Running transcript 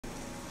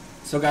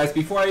So guys,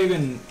 before I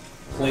even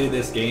play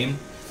this game,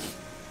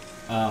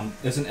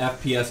 there's an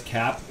FPS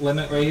cap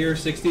limit right here,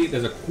 60.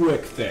 There's a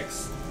quick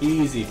fix,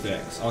 easy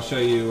fix. I'll show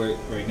you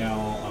right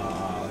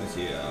now. Let me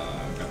see.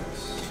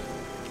 Graphics.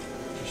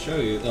 To show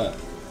you, look,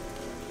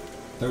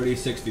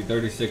 3060,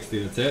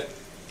 3060. That's it.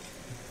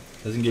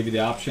 Doesn't give you the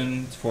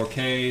option. It's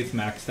 4K. It's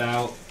maxed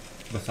out.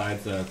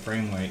 Besides the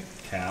frame rate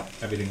cap,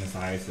 everything is the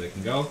highest that it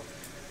can go.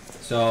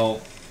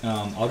 So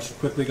I'll just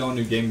quickly go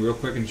into game real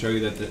quick and show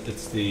you that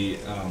it's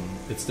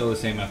still the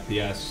same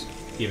FPS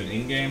even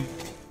in game.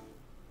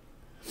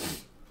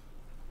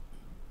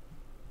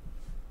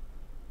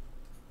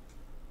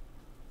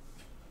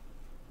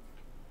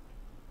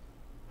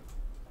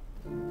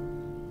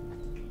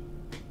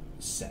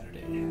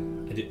 Saturday.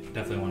 I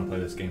definitely want to play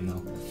this game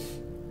though.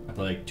 I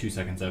played like 2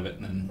 seconds of it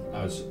and then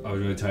I was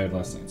really tired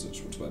last night, so I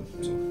just went to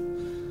bed. So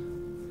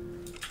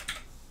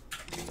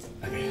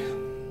okay.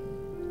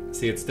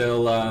 See, it's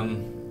still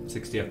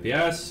 60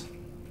 FPS.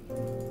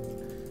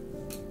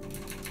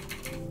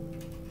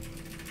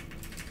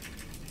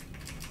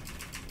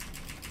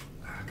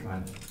 Come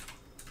on.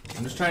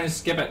 I'm just trying to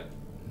skip it.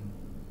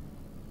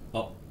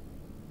 Oh.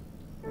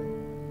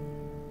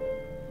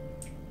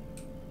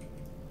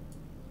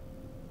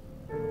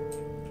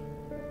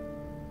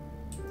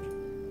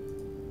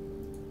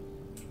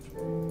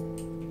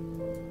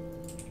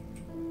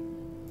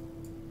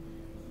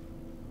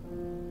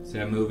 See,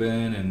 I move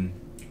in and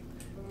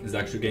is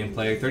actual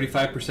gameplay.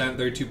 35%,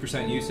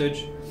 32%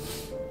 usage.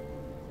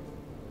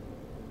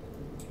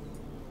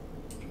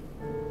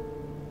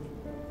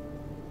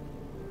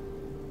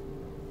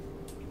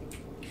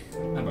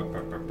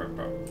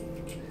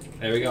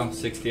 There we go,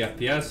 60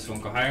 FPS,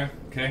 won't go higher.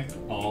 Okay,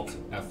 Alt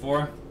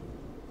F4.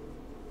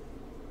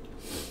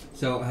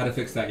 So how to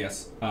fix that?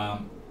 Yes.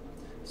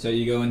 So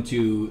you go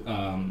into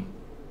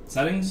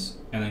settings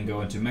and then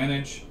go into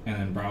manage and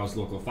then browse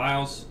local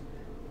files,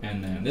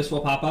 and then this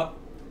will pop up.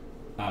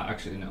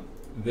 Actually, no.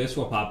 This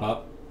will pop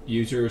up.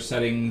 User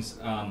settings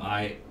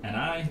I.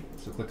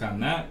 So click on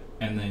that,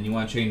 and then you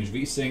want to change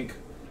VSync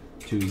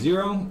to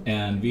 0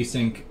 and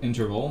VSync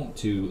interval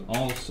to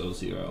also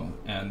 0,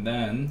 and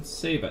then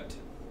save it.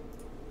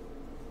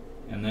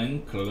 And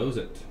then close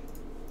it.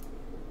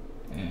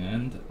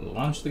 And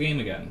launch the game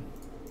again.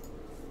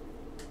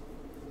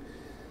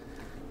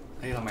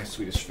 I ate all my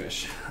Swedish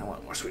fish. I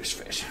want more Swedish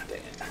fish. Dang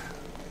it.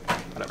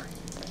 Whatever.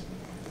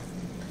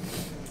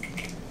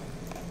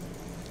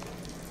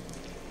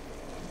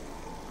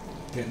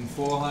 Getting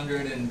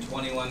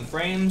 421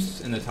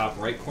 frames in the top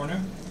right corner.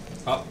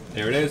 Oh,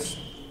 there it is.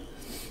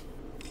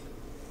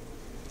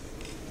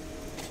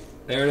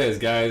 There it is,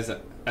 guys.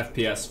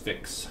 FPS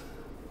fix.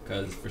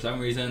 Because for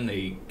some reason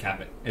they cap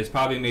it. It's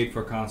probably made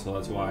for console,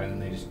 that's why, and then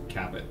they just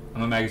cap it.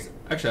 I'm amazed.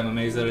 Actually, I'm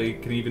amazed that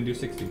it can even do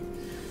 60.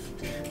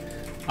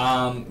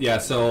 Yeah,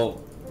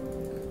 so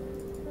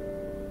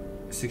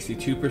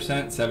 62%,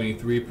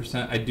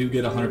 73%. I do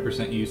get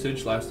 100%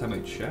 usage last time I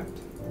checked.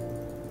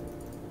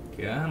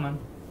 Come on.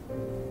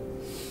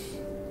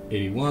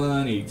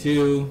 81,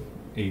 82,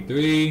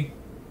 83,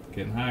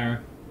 getting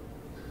higher.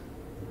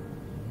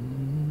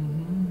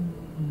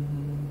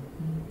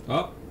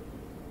 Up.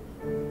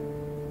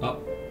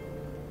 Up.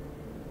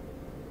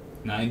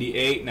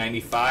 98,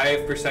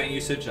 95%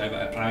 usage. I have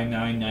an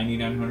i9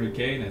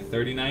 9900K and a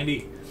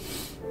 3090.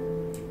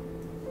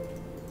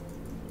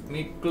 Let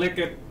me click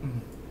it.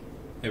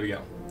 There we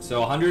go.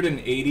 So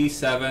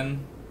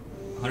 187,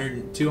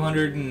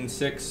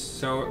 206,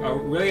 so a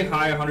really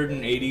high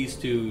 180s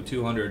to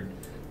 200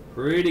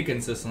 pretty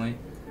consistently,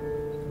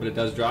 but it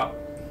does drop.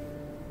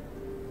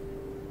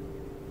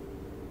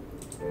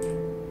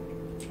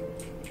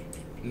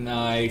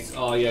 Nice.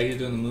 Oh yeah, he's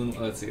doing the moon.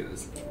 Let's see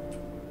this.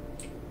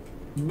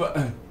 But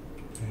oh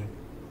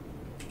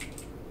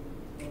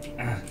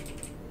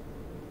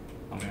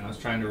man, I was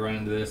trying to run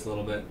into this a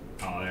little bit.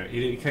 Oh, there.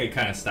 He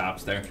kind of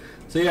stops there.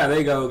 So yeah, there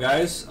you go,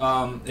 guys.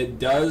 It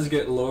does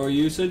get lower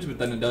usage, but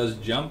then it does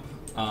jump.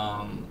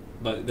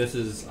 But this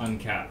is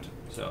uncapped,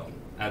 so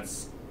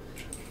that's.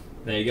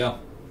 There you go.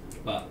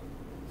 But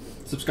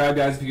subscribe,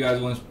 guys, if you guys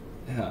want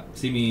to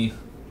see me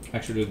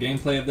actually do a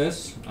gameplay of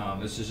this.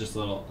 This is just a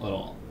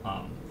little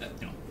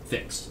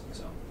fix.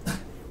 So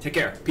take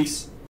care. Peace.